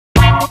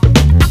Hi,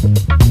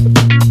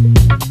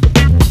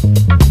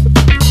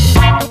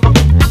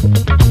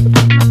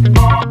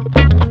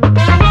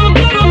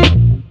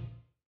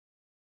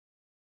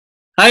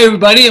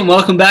 everybody, and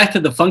welcome back to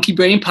the Funky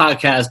Brain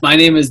Podcast. My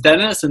name is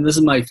Dennis, and this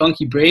is my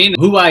Funky Brain.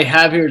 Who I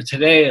have here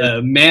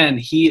today, man,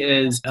 he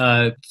is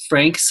a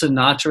Frank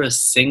Sinatra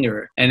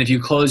singer. And if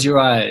you close your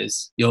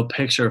eyes, you'll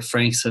picture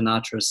Frank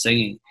Sinatra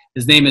singing.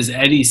 His name is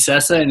Eddie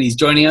Sessa, and he's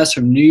joining us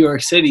from New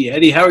York City.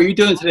 Eddie, how are you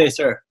doing today,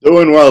 sir?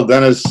 Doing well,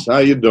 Dennis. How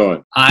you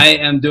doing? I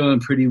am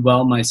doing pretty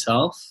well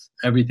myself.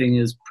 Everything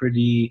is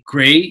pretty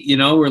great. You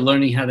know, we're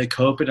learning how to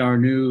cope in our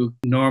new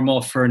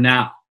normal for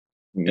now.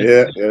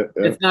 Yeah.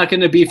 It's not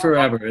going to be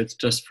forever. It's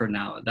just for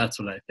now. That's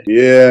what I think.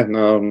 Yeah,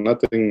 no,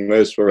 nothing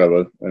lasts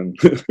forever. And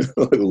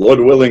Lord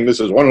willing, this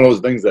is one of those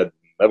things that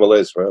never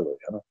lasts forever.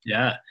 You know?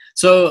 Yeah.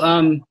 So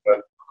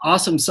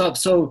awesome stuff.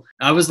 So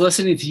I was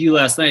listening to you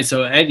last night.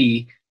 So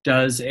Eddie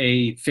does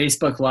a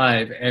Facebook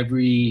Live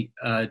every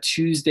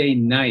Tuesday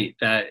night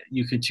that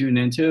you could tune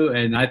into.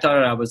 And I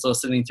thought I was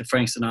listening to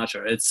Frank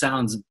Sinatra. It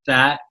sounds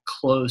that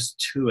close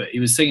to it. He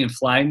was singing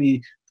Fly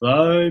Me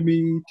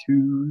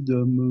to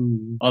the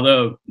Moon.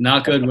 Although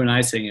not good when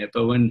I sing it,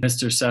 but when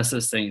Mr.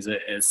 Sessa sings it,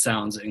 it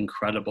sounds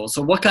incredible.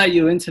 So what got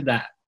you into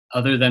that,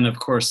 other than, of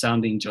course,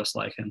 sounding just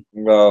like him?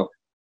 Well,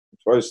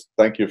 first,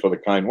 thank you for the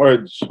kind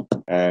words.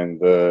 And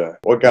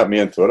what got me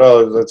into it?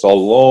 Oh, that's a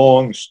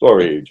long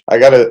story. I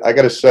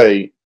gotta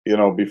say, you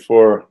know,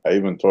 before I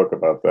even talk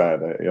about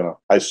that, you know,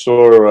 I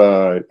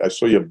saw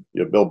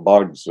your Bill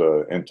Boggs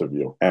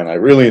interview, and I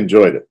really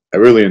enjoyed it.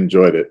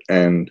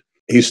 And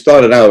he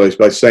started out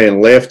by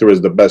saying laughter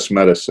is the best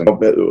medicine.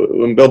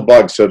 When Bill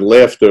Boggs said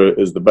laughter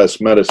is the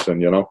best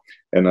medicine, you know,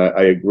 and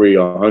I agree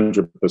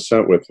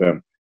 100% with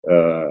him.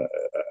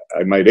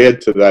 I might add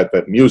to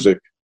that music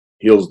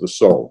heals the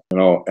soul, you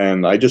know.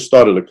 And I just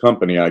started a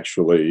company,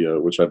 actually,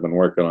 which I've been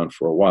working on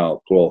for a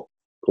while, called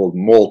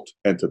Malt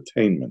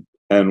Entertainment.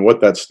 And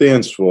what that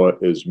stands for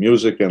is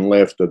music and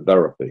laughter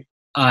therapy.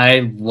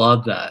 I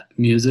love that.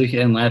 Music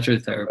and laughter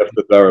therapy.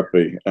 Laughter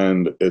therapy.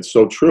 And it's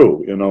so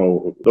true. You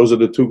know, those are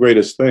the two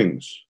greatest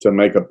things to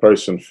make a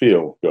person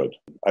feel good.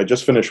 I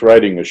just finished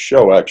writing a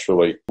show,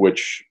 actually,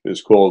 which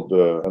is called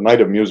A Night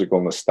of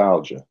Musical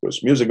Nostalgia.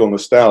 Because musical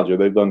nostalgia,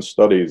 they've done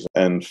studies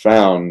and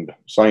found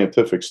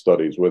scientific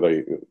studies where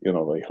they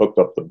hooked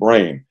up the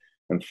brain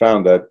and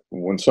found that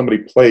when somebody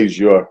plays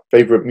your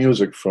favorite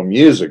music from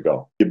years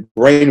ago, your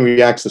brain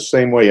reacts the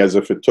same way as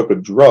if it took a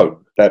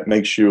drug that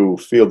makes you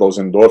feel those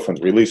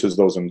endorphins, releases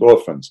those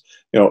endorphins.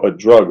 You know, a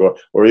drug or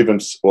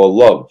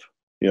love.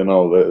 You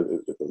know,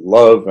 the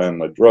love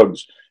and the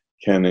drugs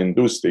can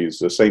induce the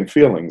same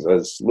feelings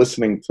as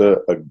listening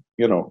to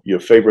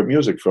your favorite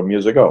music from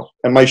years ago.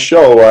 And my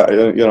show,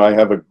 I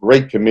have a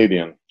great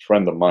comedian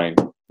friend of mine,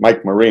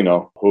 Mike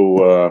Marino,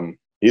 who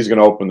he's going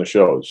to open the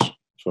shows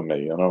for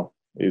me. You know.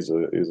 He's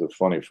a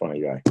funny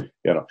guy,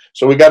 you know.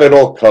 So we got it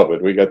all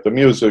covered. We got the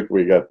music,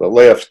 we got the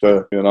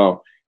laughter, you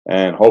know,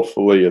 and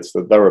hopefully it's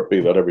the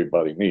therapy that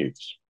everybody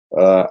needs.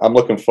 I'm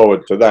looking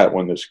forward to that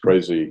when this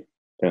crazy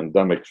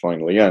pandemic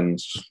finally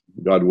ends,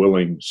 God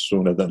willing,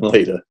 sooner than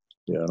later.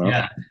 You know?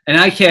 Yeah, and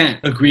I can't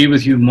agree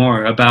with you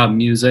more about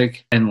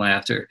music and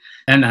laughter.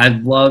 And I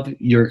love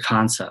your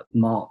concept,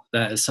 Malt.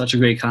 That is such a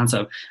great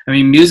concept. I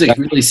mean, music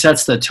really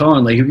sets the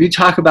tone. Like if you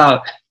talk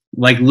about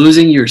like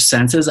losing your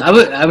senses.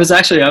 I was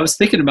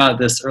thinking about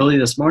this early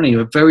this morning,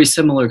 a very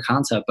similar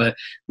concept. But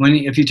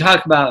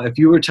if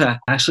you were to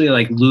actually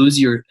like lose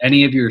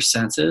any of your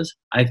senses,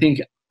 I think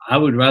I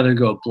would rather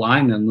go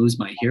blind than lose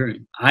my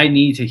hearing. I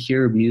need to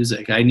hear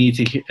music. I need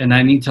to hear, and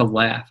I need to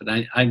laugh,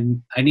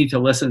 and I need to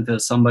listen to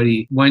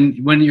somebody when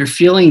you're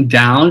feeling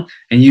down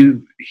and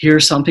you hear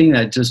something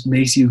that just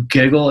makes you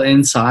giggle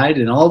inside,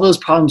 and all those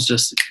problems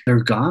they're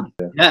gone.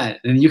 Yeah,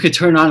 and you could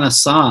turn on a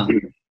song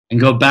and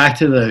go back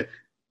to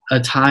a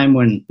time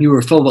when you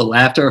were filled with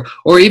laughter,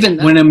 or even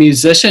when a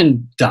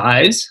musician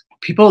dies,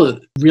 people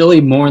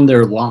really mourn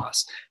their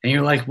loss. And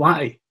you're like,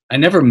 why? I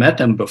never met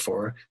them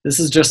before. This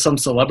is just some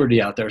celebrity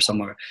out there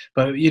somewhere.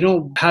 But you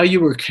know how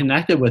you were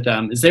connected with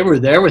them is they were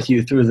there with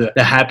you through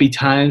the happy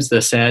times,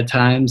 the sad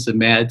times, the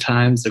mad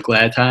times, the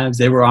glad times.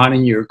 They were on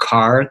in your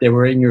car. They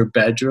were in your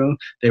bedroom.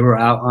 They were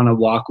out on a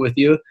walk with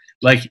you.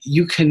 Like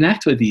you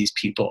connect with these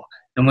people.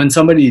 And when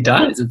somebody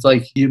dies, it's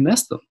like you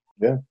miss them.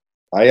 Yeah.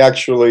 I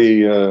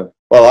actually...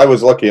 I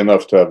was lucky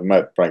enough to have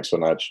met Frank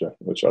Sinatra,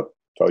 which I'll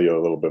tell you a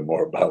little bit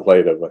more about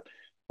later. But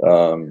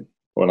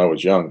when I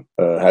was young,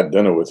 had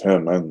dinner with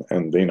him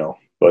and Dino.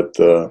 But,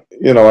 I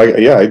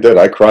did.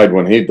 I cried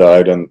when he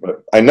died. And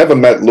I never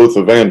met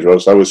Luther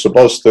Vandross. I was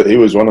supposed to. He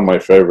was one of my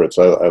favorites.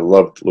 I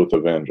loved Luther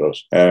Vandross.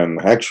 And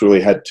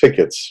actually had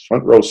tickets,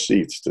 front row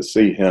seats, to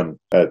see him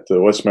at the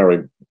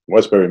Westbury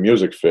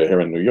Music Fair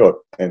here in New York.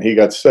 And he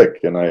got sick,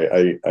 and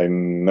I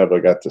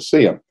never got to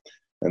see him.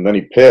 And then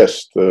he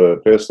passed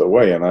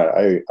away, and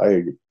I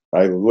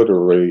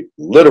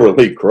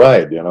literally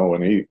cried, you know,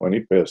 when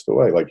he passed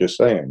away, like you're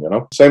saying, you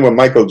know. Same with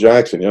Michael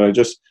Jackson, you know.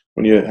 Just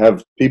when you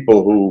have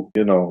people who,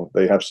 you know,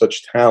 they have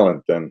such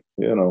talent, and,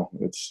 you know,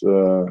 it's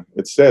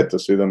sad to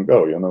see them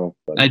go, you know.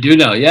 But I do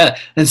know, yeah.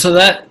 And so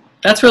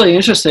that's really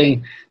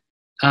interesting,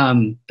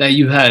 that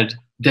you had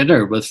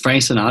dinner with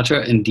Frank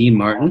Sinatra and Dean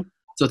Martin.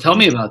 So tell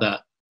me about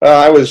that.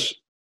 I was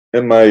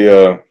in my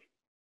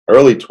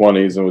early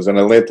 20s and was in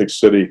Atlantic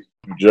City,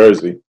 New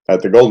Jersey,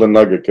 at the Golden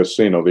Nugget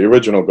Casino, the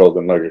original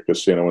Golden Nugget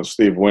Casino, when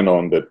Steve Wynn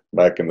owned it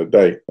back in the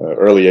day,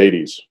 early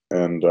 80s.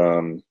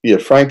 And yeah,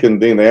 Frank and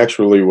Dean, they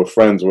actually were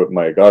friends with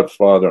my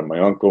godfather and my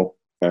uncle.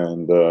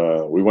 And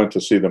we went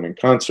to see them in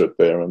concert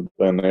there. And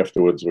then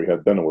afterwards, we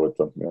had dinner with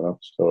them, you know.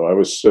 So I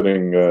was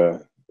sitting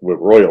with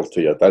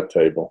royalty at that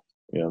table,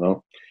 you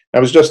know. I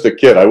was just a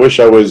kid. I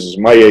wish I was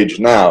my age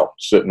now,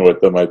 sitting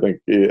with them. I think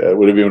I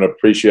would have even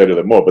appreciated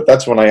it more. But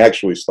that's when I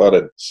actually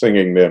started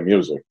singing their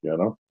music, you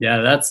know?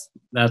 Yeah, that's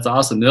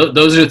awesome.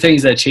 Those are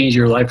things that change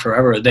your life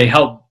forever. They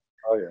help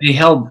they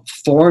help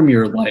form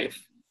your life,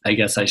 I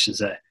guess I should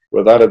say.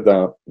 Without a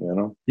doubt, you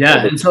know?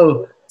 Yeah, and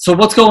so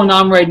what's going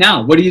on right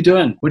now? What are you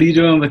doing? What are you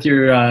doing with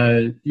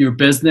your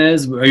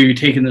business? Are you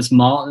taking this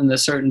malt in a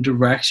certain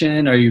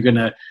direction? Are you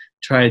gonna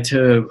try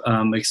to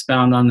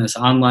expound on this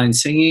online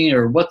singing,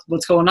 or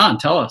what's going on?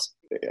 Tell us.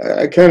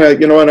 I kind of,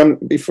 you know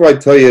what, before I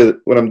tell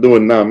you what I'm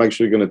doing now, I'm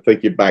actually going to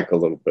take you back a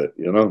little bit,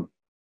 you know?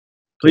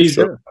 Please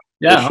do.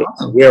 Yeah,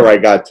 awesome. Where I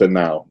got to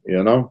now,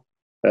 you know?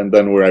 And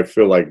then where I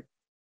feel like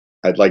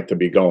I'd like to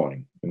be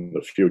going in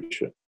the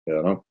future,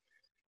 you know?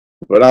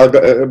 But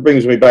it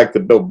brings me back to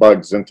Bill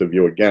Bugg's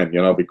interview again,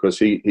 you know, because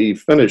he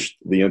finished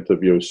the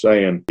interview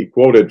saying, he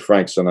quoted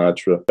Frank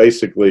Sinatra.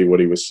 Basically, what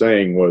he was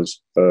saying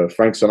was,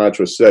 Frank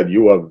Sinatra said,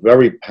 "You are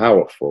very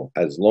powerful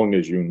as long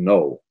as you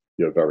know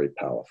you're very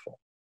powerful."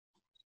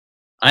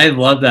 I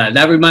love that.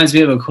 That reminds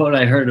me of a quote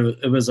I heard.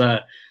 It was,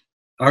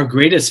 our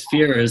greatest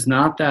fear is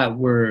not that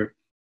we're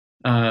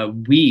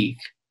weak,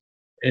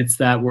 it's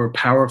that we're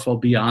powerful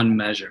beyond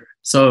measure.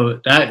 So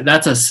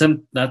that's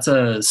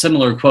a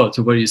similar quote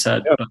to what you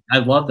said. Yeah. I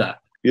love that.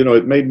 You know,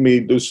 it made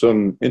me do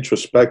some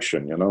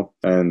introspection, you know,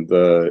 and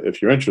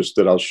if you're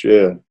interested, I'll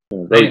share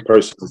a very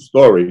personal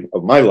story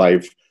of my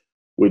life,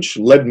 which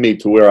led me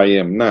to where I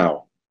am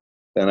now.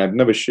 And I've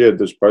never shared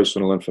this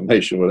personal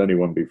information with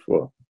anyone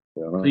before.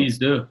 You know? Please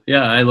do.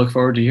 Yeah, I look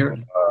forward to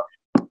hearing.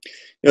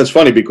 It's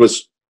funny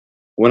because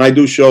when I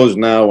do shows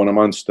now, when I'm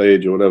on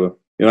stage or whatever,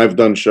 you know, I've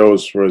done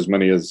shows for as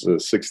many as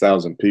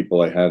 6,000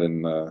 people. I had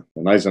in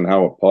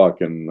Eisenhower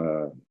Park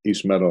in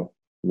East Meadow,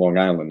 Long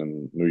Island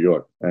in New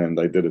York. And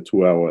I did a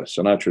 2-hour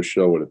Sinatra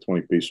show with a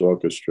 20-piece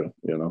orchestra,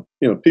 you know.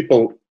 You know,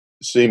 people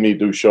see me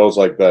do shows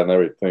like that and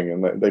everything,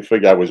 and they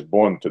figure I was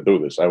born to do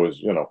this. I was,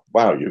 you know,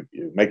 wow, you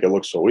make it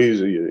look so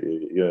easy.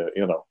 You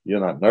know,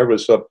 you're not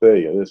nervous up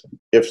there.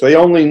 If they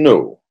only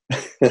knew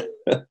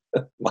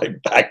my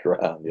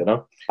background, you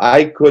know,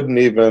 I couldn't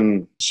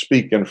even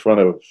speak in front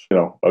of, you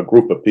know, a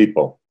group of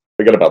people.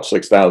 Forget about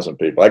 6,000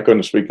 people. I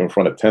couldn't speak in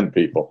front of 10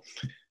 people,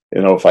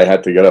 you know, if I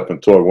had to get up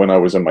and talk when I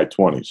was in my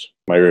 20s,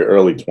 my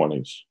early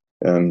 20s.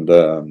 And,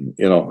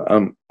 you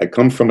know, I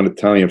come from an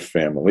Italian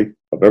family,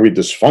 a very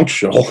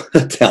dysfunctional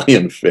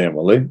Italian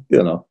family,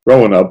 you know,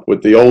 growing up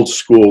with the old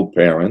school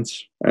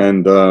parents.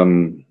 And,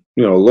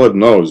 you know, Lord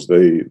knows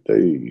they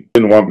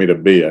didn't want me to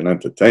be an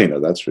entertainer,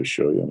 that's for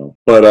sure, you know.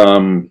 But,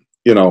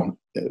 you know,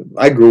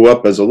 I grew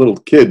up as a little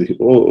kid.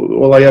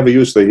 All I ever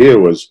used to hear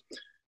was,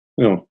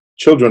 you know,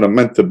 children are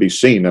meant to be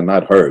seen and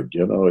not heard,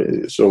 you know.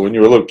 So when you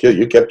were a little kid,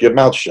 you kept your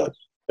mouth shut,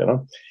 you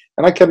know.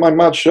 And I kept my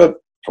mouth shut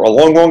for a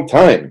long, long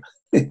time,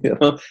 you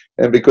know.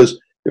 And because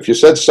if you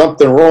said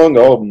something wrong,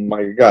 oh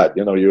my God,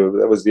 you know,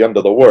 that was the end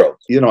of the world.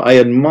 You know, I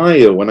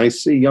admire when I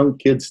see young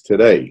kids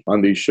today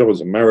on these shows,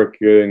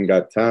 American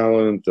Got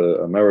Talent,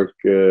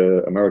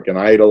 American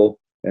Idol,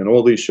 and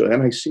all these shows,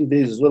 and I see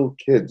these little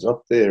kids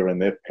up there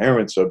and their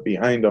parents are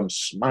behind them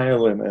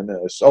smiling and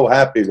they're so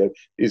happy that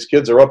these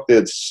kids are up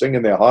there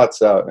singing their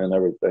hearts out and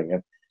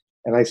everything.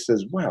 And I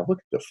says, wow, look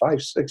at the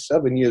 5, 6,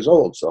 7 years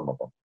old, some of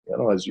them, you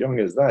know, as young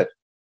as that,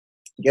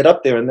 get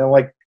up there and they're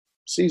like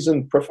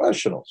seasoned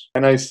professionals.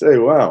 And I say,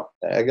 wow,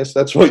 I guess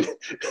that's what,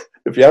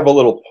 if you have a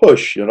little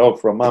push, you know,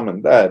 from mom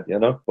and dad, you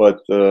know, but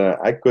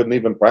I couldn't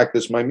even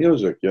practice my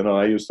music. You know,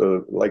 I used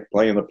to like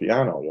playing the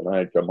piano, you know,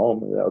 I'd come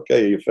home,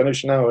 okay, you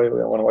finished now? I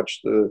want to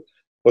watch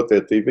put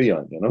their TV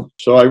on, you know.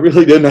 So I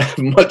really didn't have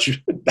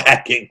much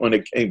backing when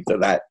it came to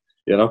that,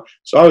 you know.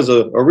 So I was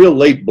a real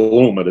late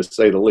bloomer, to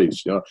say the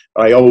least, you know.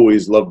 I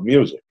always loved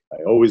music.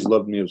 I always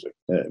loved music.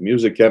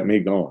 Music kept me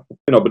going,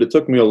 you know, but it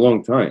took me a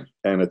long time,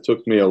 and it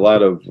took me a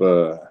lot of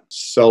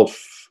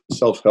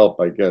self-help,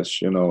 I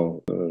guess, you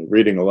know,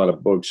 reading a lot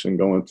of books and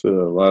going to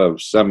a lot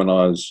of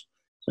seminars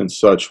and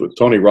such. With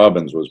Tony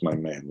Robbins was my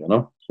man, you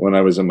know, when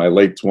I was in my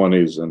late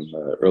 20s and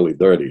early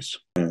 30s.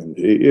 And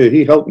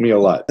he helped me a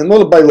lot. And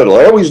little by little,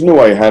 I always knew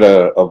I had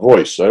a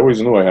voice. I always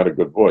knew I had a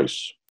good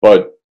voice.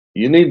 But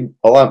you need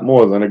a lot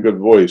more than a good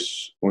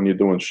voice when you're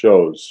doing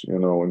shows. You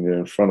know, when you're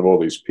in front of all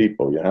these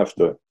people,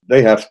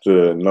 they have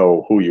to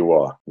know who you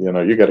are. You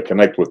know, you got to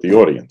connect with the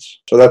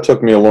audience. So that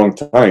took me a long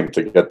time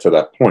to get to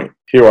that point.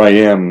 Here I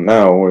am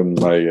now in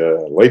my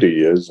later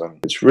years, and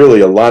it's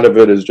really, a lot of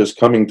it is just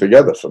coming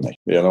together for me,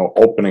 you know,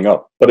 opening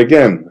up. But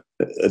again,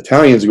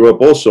 Italians grew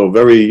up also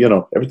very, you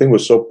know, everything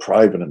was so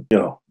private, and, you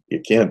know,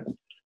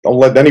 don't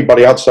let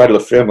anybody outside of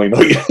the family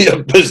know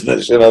your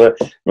business. You know,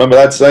 remember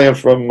that saying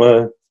from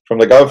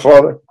The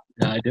Godfather?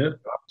 Yeah, I do.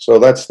 So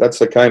that's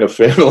the kind of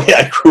family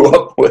I grew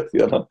up with,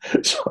 you know.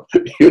 So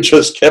you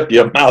just kept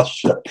your mouth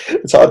shut.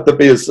 It's hard to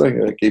be a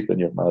singer keeping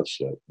your mouth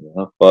shut, you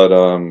know. But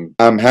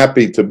I'm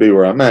happy to be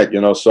where I'm at,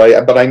 you know.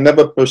 But I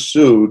never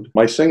pursued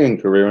my singing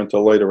career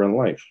until later in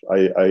life.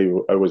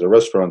 I was a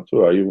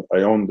restaurateur.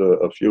 I owned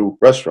a few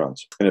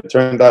restaurants, and it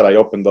turned out I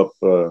opened up.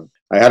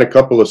 I had a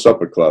couple of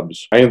supper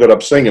clubs. I ended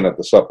up singing at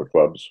the supper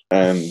clubs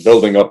and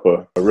building up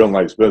a real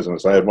nice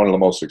business. I had one of the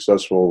most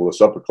successful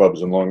supper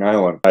clubs in Long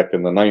Island back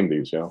in the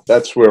 90s. You know,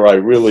 that's where I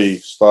really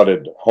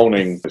started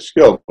honing the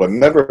skill. But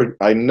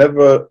I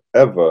never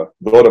ever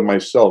thought of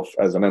myself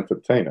as an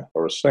entertainer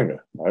or a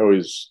singer. I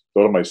always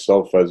thought of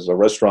myself as a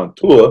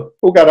restaurateur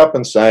who got up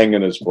and sang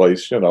in his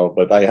place. You know,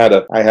 but I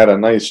had a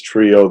nice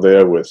trio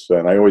there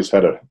and I always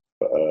had a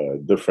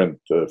different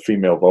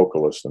female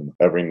vocalist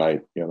every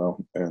night, you know,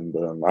 and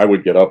I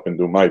would get up and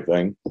do my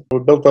thing. We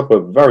built up a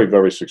very,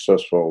 very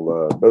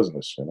successful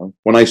business, you know.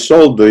 When I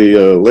sold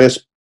the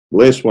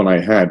last one I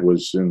had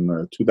was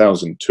in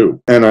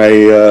 2002, and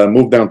I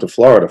moved down to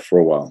Florida for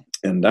a while.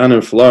 And down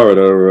in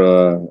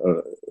Florida,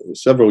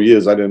 several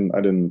years I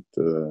didn't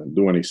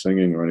do any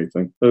singing or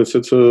anything.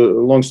 It's a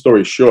long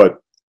story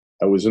short.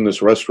 I was in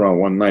this restaurant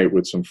one night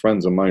with some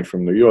friends of mine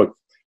from New York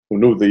who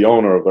knew the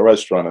owner of the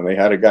restaurant, and they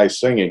had a guy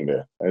singing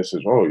there. I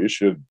said, "Oh, you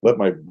should let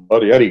my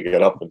buddy Eddie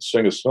get up and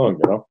sing a song,"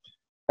 you know.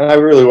 And I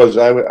really was,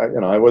 I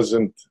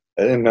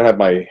didn't have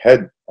my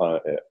head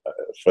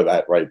for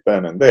that right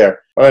then and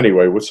there. But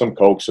anyway, with some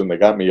cokes, and they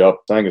got me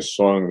up, sang a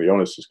song. The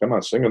owner says, "Come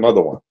on, sing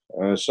another one."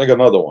 And I sing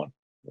another one.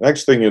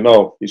 Next thing you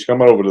know, he's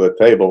coming over to the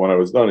table. When I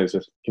was done, he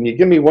says, "Can you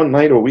give me one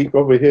night a week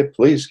over here,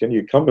 please? Can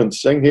you come and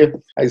sing here?"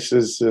 I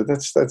says,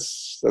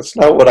 "That's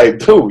not what I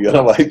do," you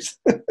know.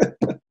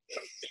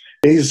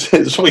 He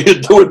says, "Well, you're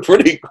doing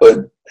pretty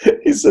good."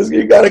 He says,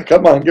 "You got to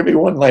come on, give me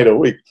one night a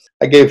week."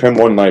 I gave him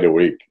one night a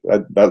week.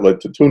 That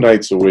led to 2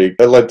 nights a week.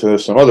 That led to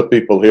some other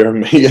people hearing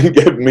me and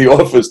giving me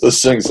offers to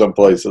sing some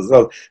places.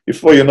 So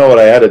before you know it,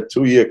 I had a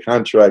 2-year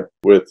contract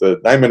with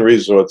Diamond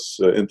Resorts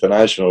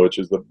International, which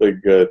is the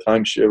big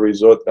timeshare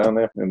resort down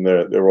there. And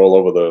they're all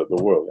over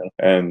the world. You know?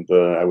 And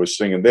I was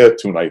singing there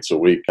 2 nights a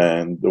week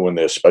and doing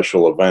their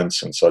special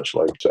events and such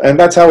like. And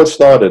that's how it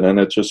started. And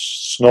it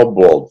just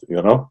snowballed,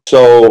 you know.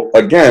 So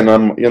again,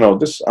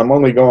 I'm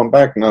only going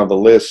back now the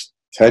last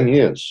 10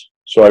 years.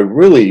 So I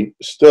really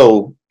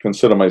still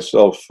consider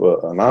myself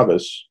a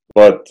novice,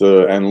 but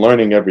and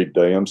learning every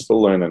day. I'm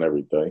still learning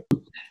every day.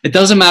 It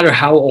doesn't matter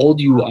how old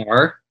you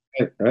are.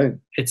 Right.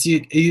 It's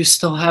you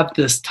still have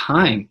this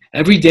time.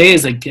 Every day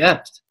is a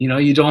gift. You know,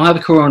 you don't have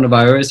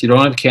coronavirus, you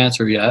don't have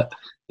cancer yet.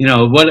 You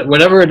know,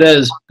 whatever it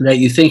is that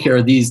you think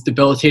are these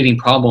debilitating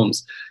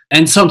problems.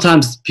 And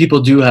sometimes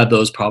people do have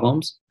those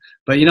problems.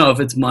 But, you know, if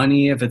it's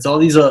money, if it's all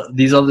these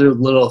other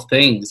little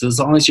things, as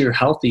long as you're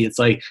healthy, it's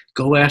like,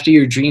 go after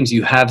your dreams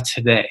you have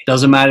today.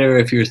 Doesn't matter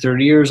if you're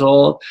 30 years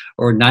old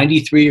or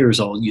 93 years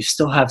old, you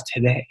still have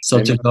today. So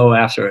Amen. To go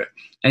after it.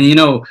 And, you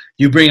know,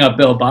 you bring up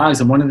Bill Boggs,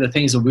 and one of the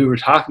things that we were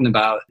talking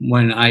about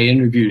when I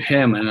interviewed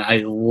him, and I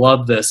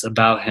love this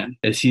about him,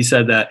 is he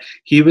said that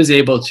he was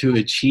able to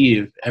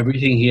achieve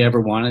everything he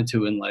ever wanted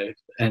to in life.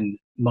 And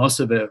most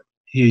of it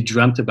he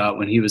dreamt about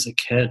when he was a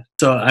kid.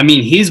 So, I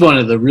mean, he's one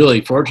of the really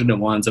fortunate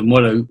ones, and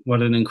what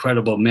an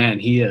incredible man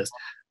he is.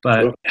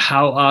 But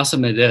how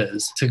awesome it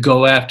is to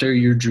go after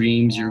your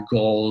dreams, your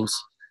goals,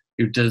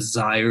 your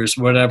desires,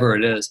 whatever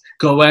it is.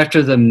 Go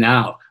after them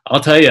now. I'll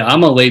tell you,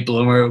 I'm a late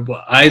bloomer.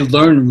 I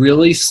learn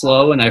really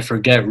slow and I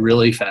forget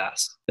really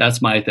fast.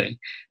 That's my thing.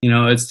 You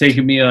know, it's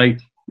taken me like,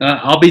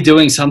 I'll be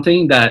doing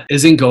something that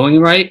isn't going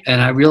right,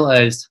 and I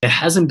realized it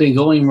hasn't been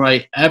going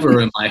right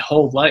ever in my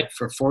whole life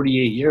for 48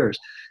 years.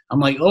 I'm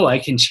like, oh, I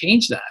can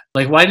change that.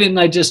 Like, why didn't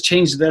I just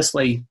change this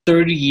like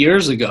 30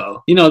 years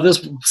ago? You know,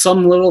 this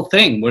some little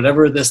thing,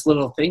 whatever this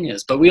little thing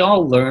is. But we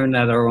all learn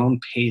at our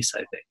own pace, I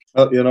think.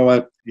 Well, you know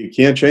what? You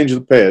can't change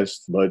the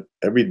past, but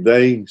every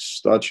day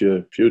starts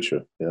your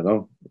future, you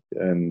know,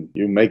 and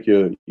you make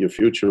your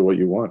future what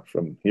you want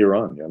from here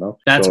on, you know.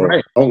 That's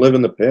right. Don't live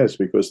in the past,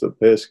 because the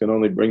past can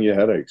only bring you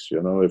headaches,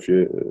 you know,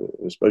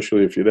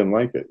 especially if you didn't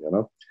like it, you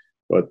know.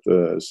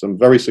 But some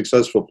very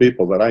successful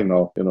people that I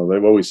know, you know,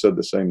 they've always said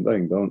the same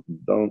thing.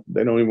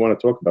 They don't even want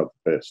to talk about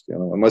the past, you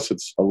know, unless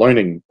it's a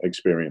learning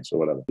experience or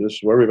whatever.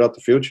 Just worry about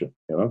the future,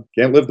 you know.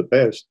 Can't live the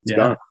past. It's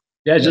gone.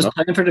 Yeah, just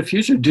plan for the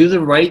future. Do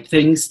the right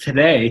things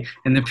today,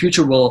 and the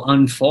future will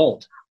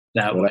unfold.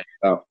 that way.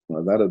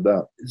 Without a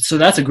doubt. So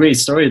that's a great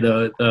story,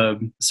 though.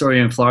 The story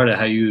in Florida,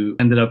 how you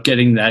ended up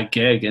getting that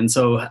gig. And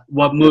so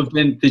what moved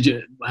in,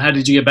 how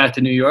did you get back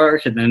to New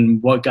York? And then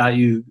what got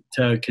you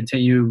to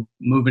continue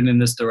moving in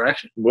this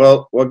direction?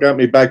 Well, what got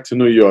me back to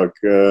New York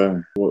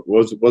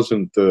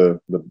wasn't the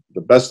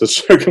best of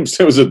circumstances.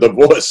 It was a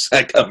divorce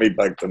that got me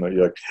back to New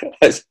York.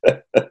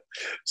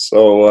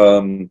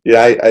 So,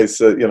 I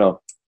said,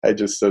 I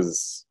just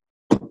says,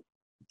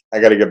 I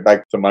got to get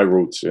back to my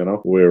roots,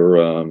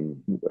 where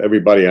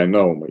everybody I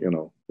know,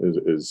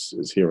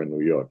 is here in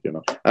New York.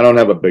 I don't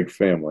have a big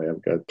family.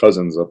 I've got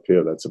cousins up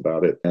here. That's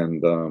about it.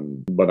 And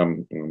but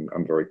I'm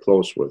very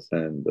close with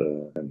and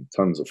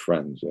tons of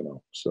friends.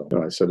 So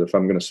I said if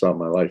I'm going to start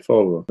my life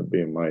over, it'd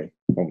be in my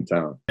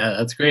hometown. Yeah,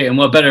 that's great. And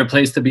what better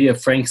place to be a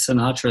Frank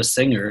Sinatra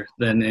singer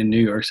than in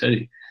New York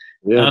City?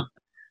 Yeah.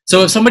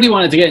 So if somebody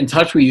wanted to get in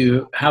touch with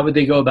you, how would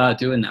they go about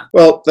doing that?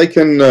 Well, they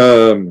can,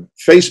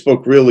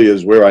 Facebook really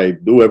is where I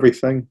do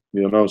everything,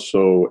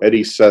 so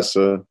Eddie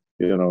Sessa,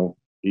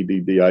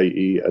 EDDIESESSA,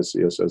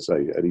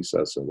 Eddie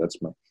Sessa,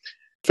 that's my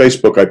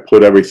Facebook. I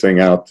put everything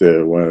out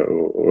there,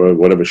 or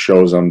whatever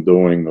shows I'm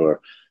doing, or,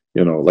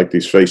 like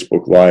these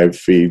Facebook live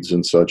feeds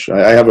and such.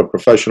 I have a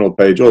professional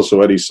page also,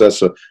 Eddie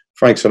Sessa,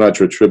 Frank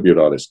Sinatra tribute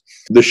artist.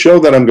 The show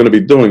that I'm going to be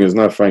doing is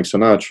not Frank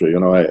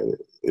Sinatra,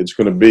 it's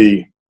going to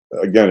be,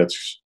 again,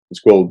 it's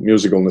called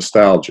Musical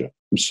Nostalgia.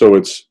 So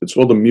it's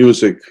all the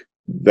music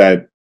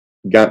that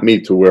got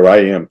me to where I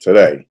am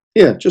today.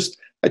 Yeah,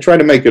 I try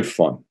to make it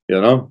fun,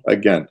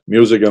 again,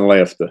 music and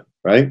laughter,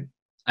 right?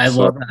 I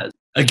love that.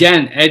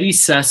 Again, Eddie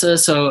Sessa.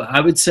 So I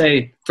would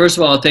say, first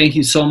of all, thank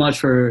you so much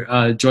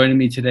for joining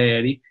me today,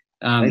 Eddie.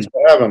 Thanks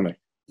for having me.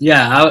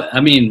 Yeah, I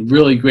mean,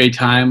 really great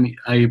time.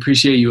 I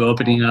appreciate you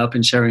opening up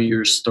and sharing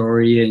your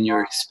story and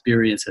your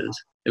experiences.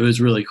 It was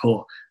really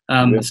cool.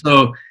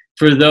 So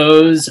for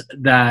those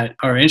that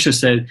are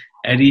interested,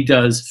 Eddie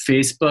does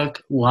Facebook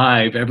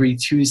Live every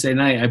Tuesday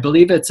night. I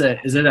believe is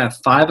it at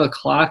 5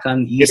 o'clock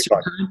on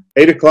Eastern time?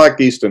 8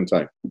 o'clock Eastern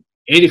time.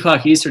 8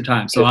 o'clock Eastern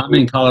time. So I'm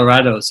in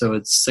Colorado, so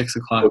it's 6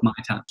 o'clock my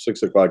time.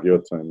 6 o'clock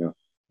your time, yeah.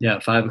 Yeah,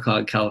 5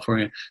 o'clock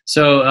California.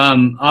 So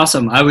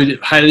awesome. I would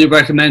highly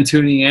recommend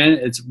tuning in.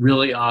 It's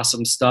really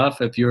awesome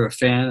stuff. If you're a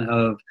fan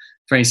of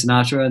Frank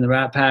Sinatra and the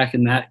Rat Pack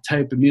and that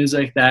type of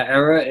music, that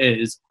era, it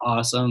is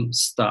awesome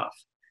stuff.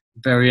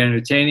 Very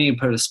entertaining and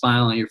put a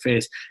smile on your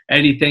face.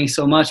 Eddie, thanks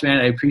so much,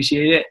 man. I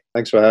appreciate it.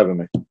 Thanks for having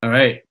me. All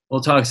right. We'll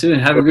talk soon.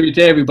 Have a great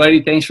day,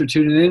 everybody. Thanks for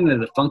tuning in to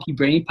the Funky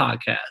Brain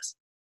Podcast.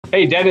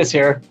 Hey, Dennis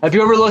here. Have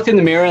you ever looked in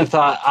the mirror and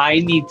thought, I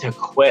need to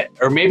quit?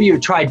 Or maybe you've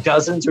tried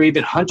dozens or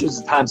even hundreds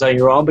of times on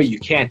your own, but you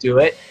can't do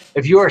it.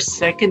 If you are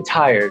sick and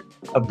tired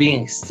of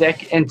being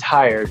sick and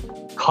tired,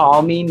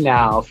 call me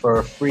now for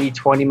a free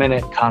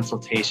 20-minute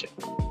consultation.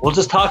 We'll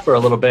just talk for a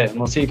little bit and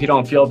we'll see if you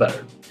don't feel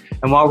better.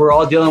 And while we're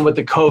all dealing with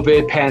the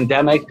COVID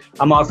pandemic,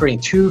 I'm offering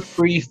 2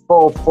 free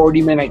full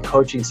 40-minute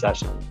coaching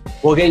sessions.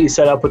 We'll get you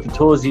set up with the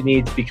tools you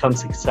need to become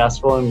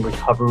successful in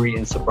recovery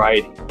and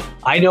sobriety.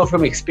 I know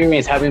from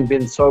experience, having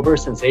been sober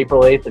since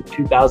April 8th of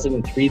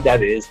 2003,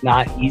 that it is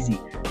not easy,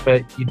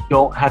 but you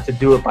don't have to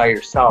do it by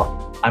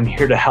yourself. I'm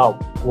here to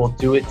help. We'll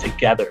do it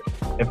together.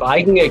 If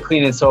I can get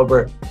clean and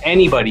sober,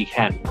 anybody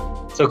can.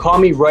 So call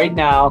me right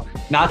now,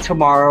 not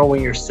tomorrow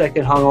when you're sick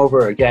and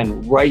hungover.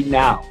 Again, right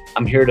now.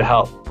 I'm here to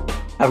help.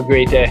 Have a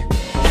great day.